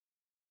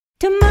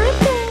Tomato.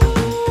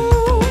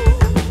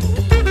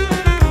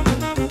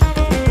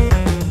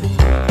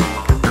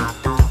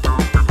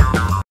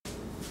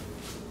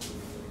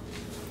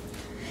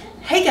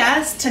 Hey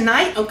guys,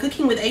 tonight on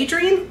Cooking with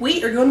Adrian,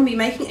 we are going to be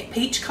making a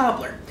peach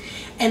cobbler.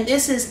 And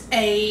this is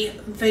a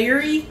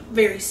very,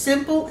 very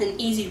simple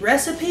and easy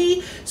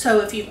recipe.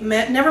 So if you've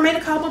never made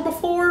a cobbler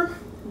before,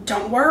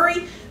 don't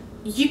worry,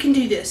 you can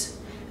do this.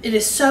 It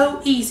is so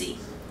easy.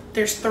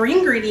 There's 3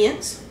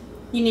 ingredients.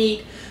 You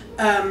need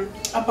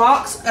a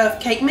box of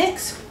cake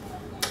mix,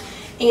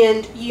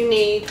 and you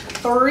need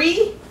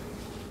 3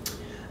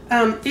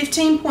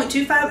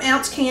 15.25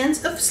 ounce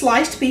cans of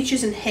sliced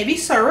peaches and heavy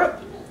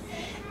syrup,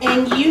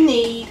 and you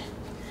need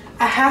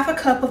a ½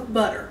 cup of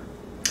butter.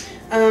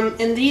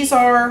 And these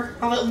are,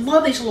 I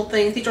love these little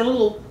things. These are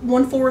little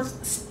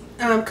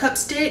 1/4 cup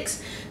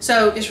sticks,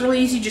 so it's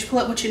really easy. Just pull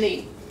out what you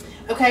need.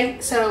 Okay,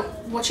 so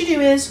what you do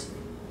is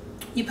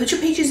you put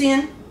your peaches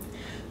in,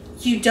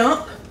 you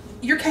dump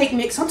your cake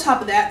mix on top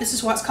of that. This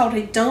is what's called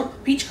a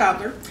dump peach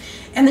cobbler.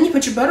 And then you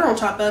put your butter on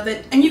top of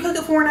it and you cook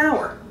it for an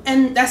hour.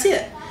 And that's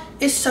it.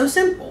 It's so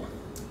simple.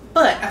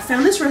 But I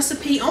found this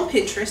recipe on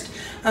Pinterest.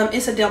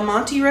 It's a Del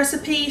Monte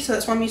recipe, so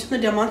that's why I'm using the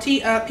Del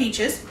Monte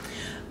peaches.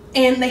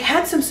 And they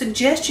had some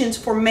suggestions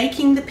for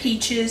making the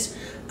peaches,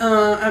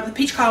 the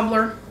peach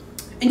cobbler,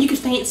 and you could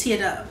fancy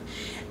it up.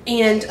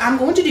 And I'm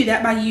going to do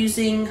that by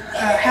using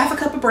 ½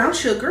 cup of brown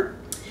sugar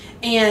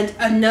and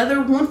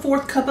another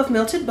 1/4 cup of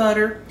melted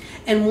butter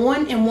and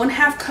 1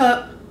 1/2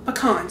 cup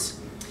pecans.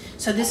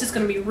 So this is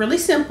going to be really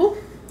simple.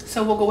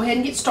 So we'll go ahead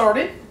and get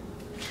started.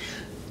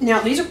 Now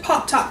these are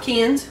pop top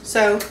cans,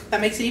 so that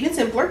makes it even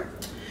simpler.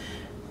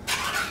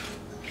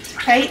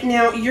 Okay,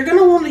 now you're going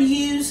to want to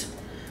use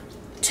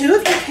 2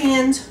 of your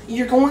cans.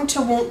 You're going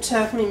to want to,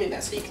 let me move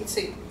that so you can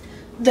see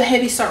the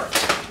heavy syrup.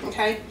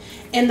 Okay,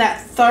 and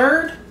that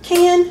 3rd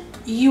can,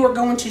 you are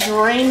going to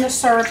drain the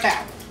syrup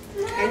out.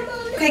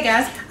 Okay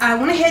guys, I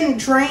went ahead and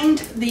drained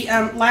the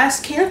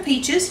last can of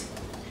peaches.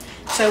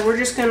 So we're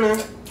just going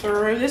to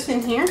throw this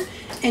in here.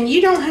 And you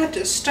don't have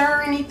to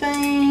stir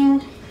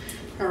anything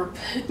or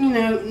put,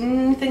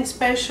 anything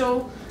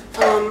special.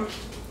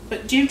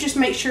 But do just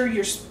make sure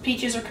your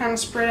peaches are kind of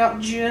spread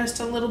out just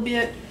a little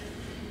bit.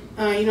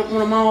 You don't want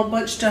them all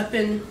bunched up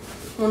in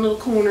one little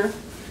corner.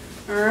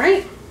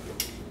 Alright,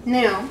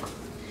 now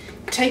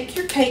take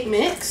your cake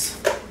mix.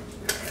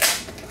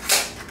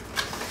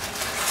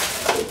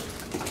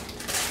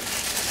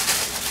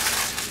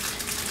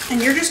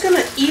 And you're just going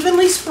to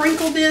evenly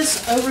sprinkle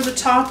this over the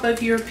top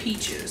of your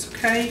peaches,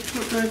 okay? I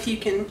don't know if you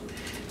can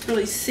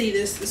really see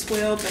this as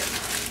well, but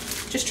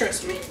just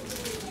trust me.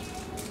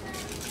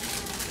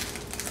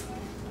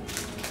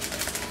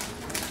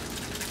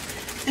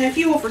 And if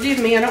you will forgive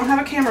me, I don't have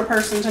a camera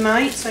person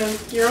tonight, so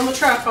you're on the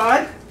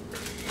tripod.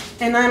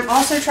 And I'm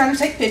also trying to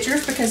take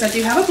pictures because I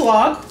do have a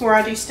blog where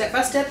I do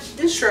step-by-step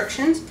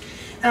instructions.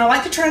 And I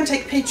like to try and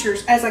take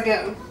pictures as I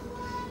go,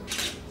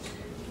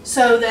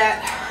 so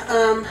that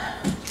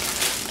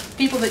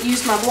people that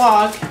use my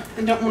blog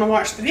and don't want to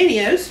watch the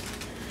videos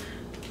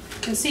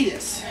can see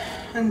this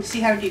and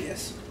see how to do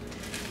this.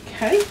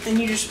 Okay, and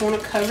you just want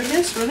to cover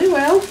this really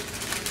well.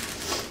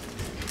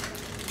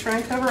 Try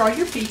and cover all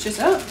your peaches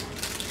up.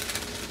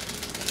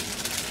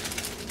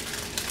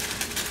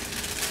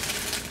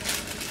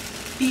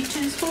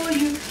 Peaches for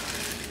you,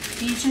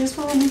 peaches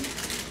for me.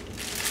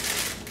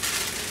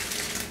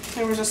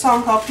 There was a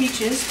song called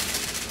Peaches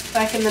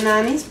back in the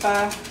 90s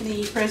by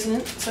the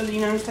Presidents of the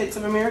United States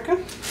of America.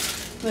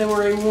 They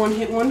were a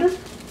one-hit wonder.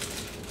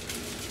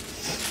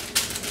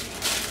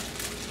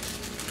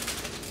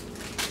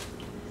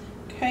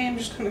 Okay, I'm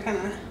just going to kind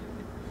of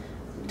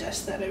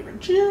dust that over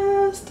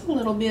just a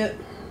little bit.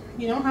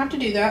 You don't have to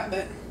do that,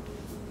 but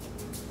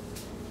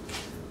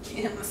I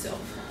can't help myself.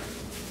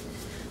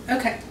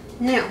 Okay,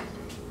 now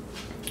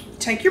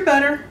take your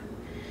butter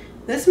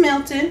that's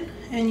melted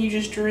and you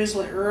just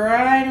drizzle it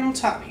right on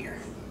top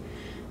here.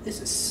 This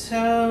is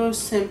so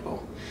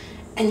simple.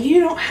 And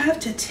you don't have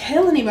to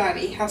tell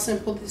anybody how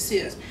simple this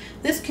is.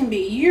 This can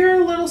be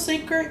your little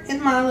secret and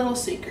my little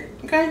secret,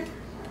 okay?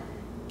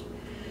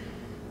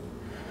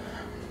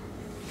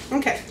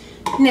 Okay,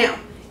 now,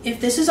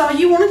 if this is all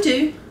you want to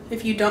do,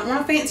 if you don't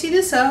want to fancy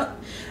this up,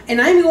 and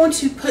I'm going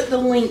to put the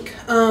link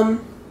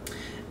on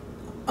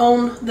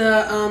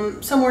the,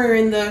 somewhere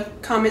in the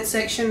comment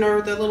section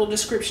or the little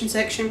description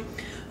section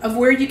of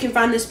where you can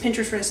find this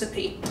Pinterest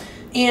recipe.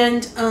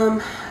 And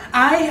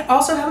I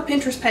also have a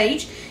Pinterest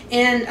page,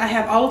 and I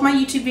have all of my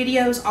YouTube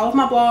videos, all of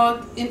my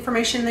blog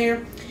information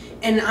there,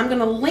 and I'm going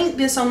to link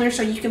this on there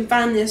so you can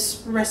find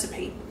this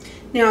recipe.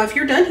 Now if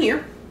you're done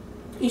here,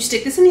 you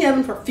stick this in the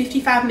oven for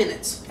 55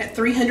 minutes at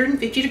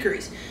 350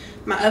 degrees.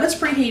 My oven's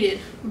preheated,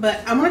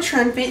 but I'm going to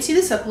try and fancy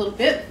this up a little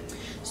bit.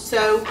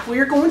 So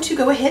we're going to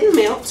go ahead and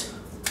melt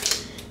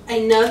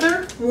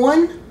another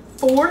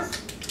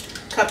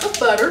 1/4 cup of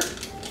butter.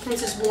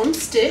 This is 1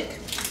 stick.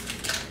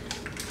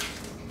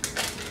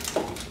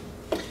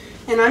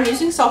 And I'm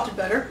using salted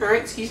butter.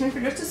 Alright, excuse me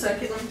for just a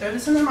second. Let me throw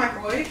this in the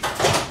microwave.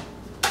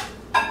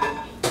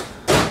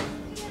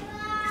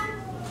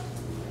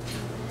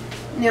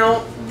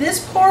 Now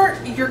this part,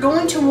 you're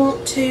going to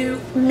want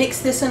to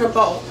mix this in a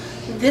bowl.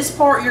 This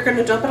part, you're going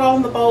to dump it all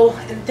in the bowl,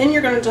 and then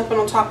you're going to dump it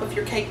on top of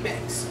your cake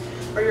mix,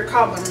 or your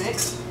cobbler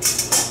mix.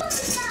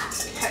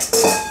 Okay.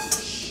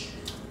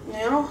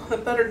 Now, the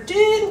butter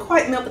didn't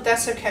quite melt, but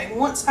that's okay.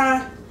 Once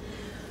I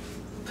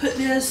put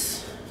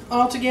this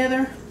all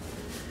together,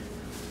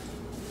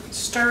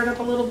 stir it up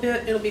a little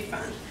bit, it'll be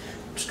fine.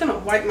 I'm just going to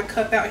wipe my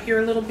cup out here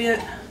a little bit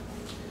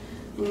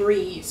and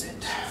reuse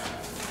it.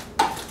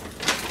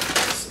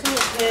 Let's go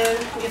ahead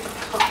and get the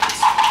pecans.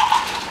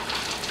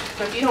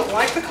 Now, if you don't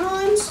like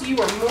pecans, you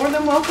are more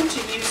than welcome to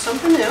use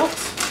something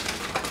else.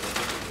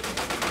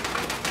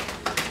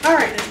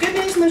 Alright, there's good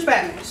news and there's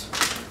bad news.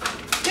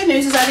 Good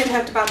news is I didn't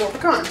have to buy more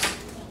pecans.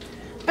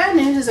 Bad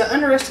news is I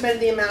underestimated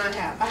the amount I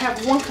have. I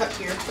have 1 cup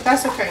here, but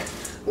that's okay.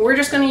 We're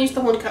just going to use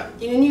the 1 cup.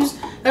 You can use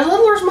as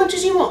little or as much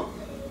as you want.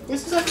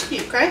 This is up to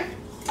you, okay?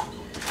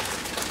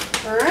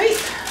 Alright.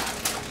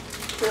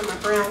 Here's my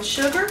brown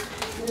sugar.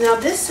 Now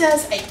this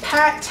says a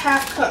packed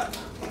half cup,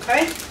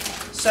 okay?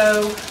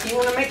 So you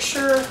want to make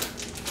sure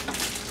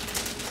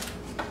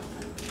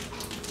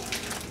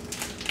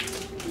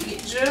you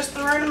get just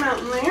the right amount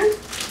in there.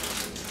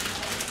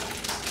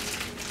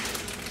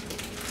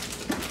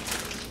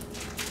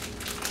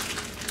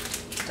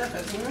 Stuff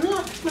is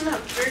not coming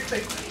up very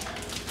quickly.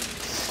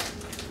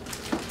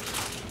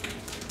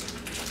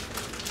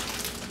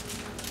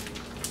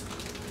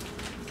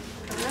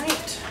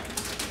 Alright.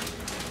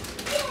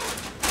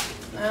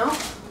 Now,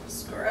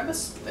 let's grab a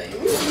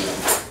spoon.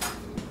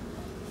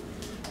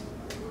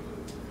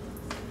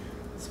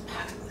 Let's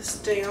pack this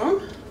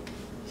down.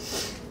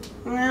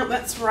 Now,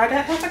 that's right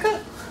at half a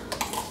cup.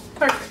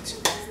 Perfect.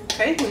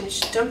 Okay, we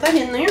just dump that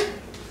in there.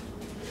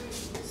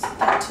 Set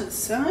that to the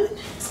side.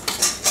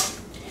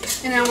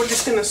 And now we're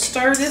just going to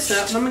stir this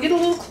up. And I'm going to get a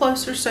little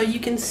closer so you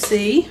can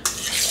see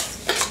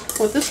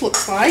what this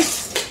looks like.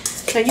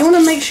 Now you want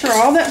to make sure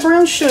all that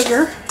brown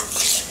sugar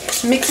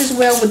mixes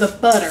well with the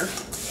butter.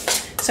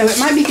 So it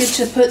might be good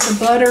to put the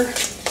butter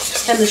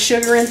and the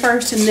sugar in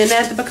first and then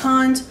add the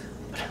pecans.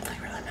 But I don't think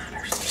it really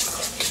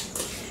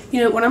matters.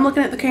 You know, when I'm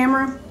looking at the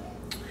camera,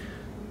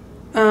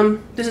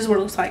 this is what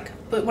it looks like.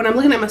 But when I'm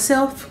looking at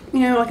myself, you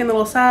know, like in the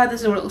little side,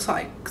 this is what it looks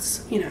like.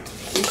 You know,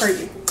 I'm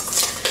crazy.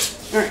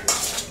 Alright.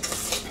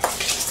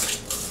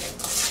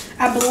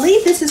 I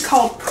believe this is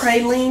called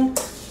praline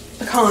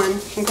pecan,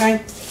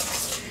 okay?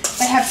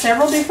 They have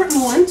several different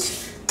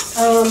ones.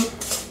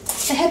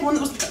 They had one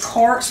that was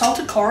like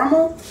salted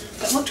caramel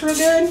that looked real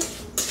good.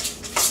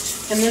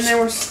 And then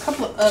there was a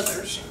couple of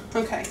others.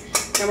 Okay,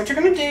 now what you're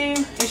going to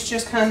do is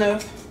just kind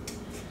of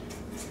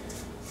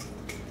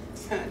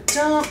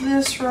dump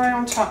this right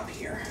on top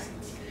here.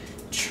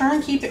 Try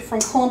and keep it from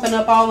clumping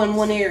up all in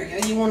one area.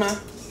 You want to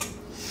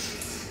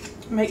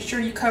make sure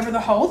you cover the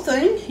whole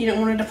thing. You don't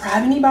want to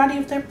deprive anybody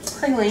of their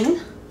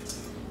praline.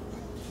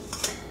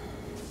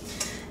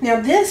 Now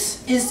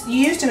this is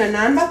used in a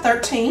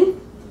 9x13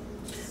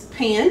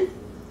 pan.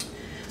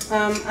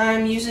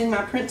 I'm using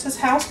my Princess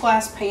House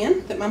glass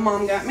pan that my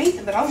mom got me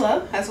that I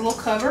love. Has a little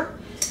cover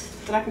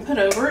that I can put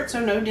over it, so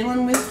no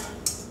dealing with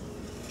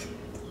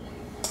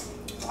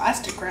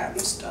plastic wrap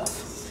and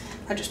stuff.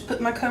 I just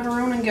put my cover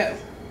on and go.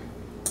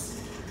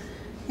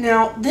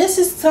 Now this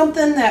is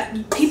something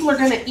that people are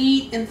going to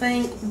eat and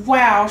think,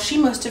 wow, she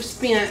must have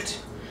spent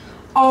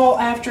all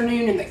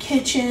afternoon in the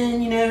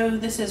kitchen, you know,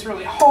 this is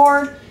really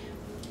hard.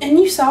 And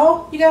you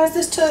saw, you guys,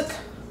 this took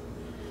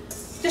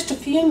just a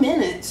few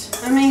minutes.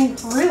 I mean,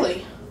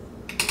 really.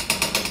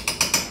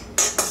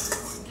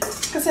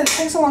 Like I said, it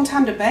takes a long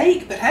time to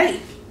bake, but hey,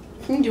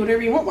 you can do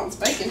whatever you want while it's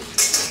baking.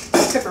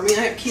 Except for me,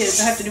 I have kids,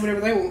 I have to do whatever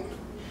they want.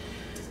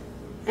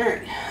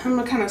 Alright, I'm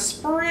going to kind of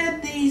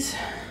spread these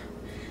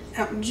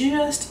out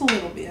just a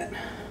little bit.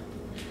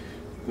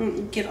 I'm going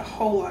to get a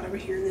whole lot over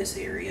here in this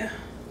area.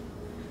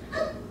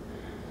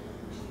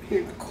 Here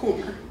in the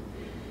corner.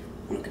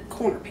 I want a good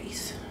corner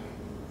piece.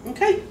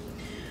 Okay.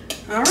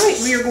 Alright,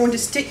 we are going to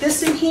stick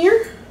this in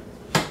here.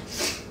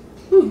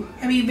 Ooh,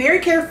 and be very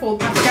careful.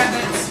 I forgot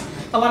that's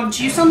a lot of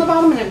juice on the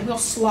bottom and it will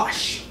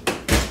slosh.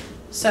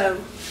 So,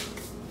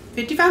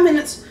 55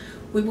 minutes.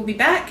 We will be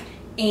back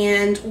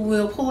and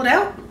we'll pull it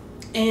out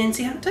and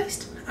see how it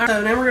tastes. Right,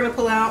 so now we're going to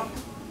pull out,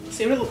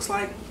 see what it looks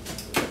like.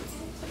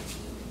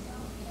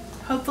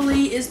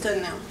 Hopefully it's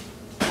done now.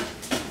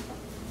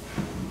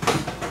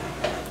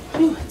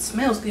 Ooh, it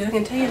smells good, I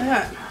can tell you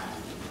that.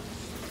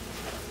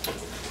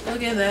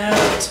 Look at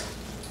that.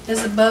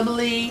 It's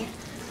bubbly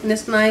and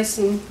it's nice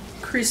and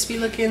crispy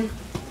looking. Ooh,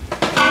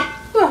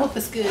 I hope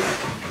it's good.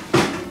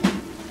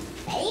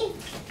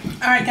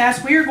 Alright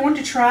guys, we are going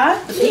to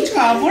try the peach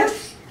cobbler.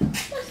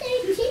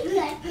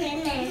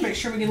 Make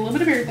sure we get a little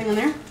bit of everything in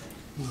there.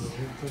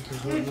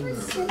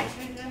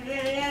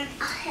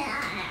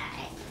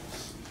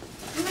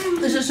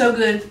 This is so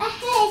good.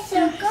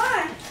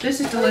 This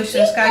is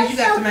delicious, guys. You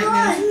got to make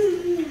this.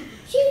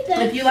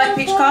 If you like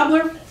peach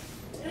cobbler,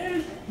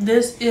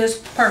 this is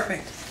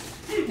perfect.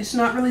 It's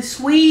not really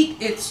sweet.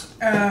 It's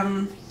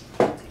the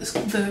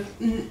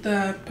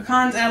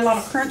pecans add a lot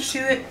of crunch to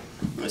it.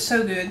 It's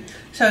so good.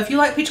 So if you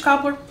like peach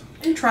cobbler,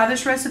 Try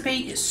this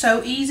recipe. It's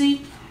so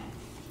easy.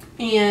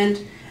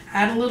 And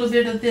add a little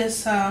bit of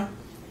this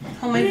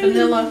homemade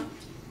vanilla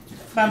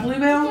by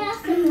Bluebell,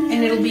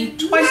 and it'll be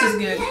twice as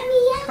good.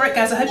 Alright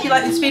guys, I hope you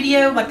like this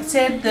video. Like I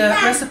said, the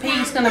recipe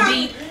is going to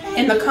be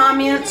in the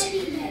comments.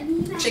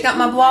 Check out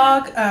my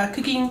blog,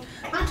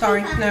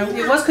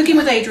 it was Cooking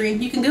with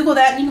Adrian. You can Google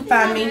that and you can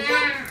find me.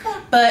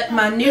 But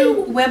my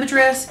new web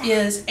address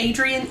is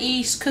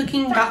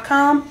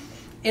adrianeastcooking.com.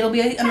 It'll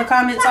be in the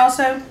comments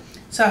also.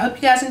 So I hope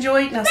you guys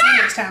enjoyed, and I'll see you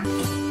next time.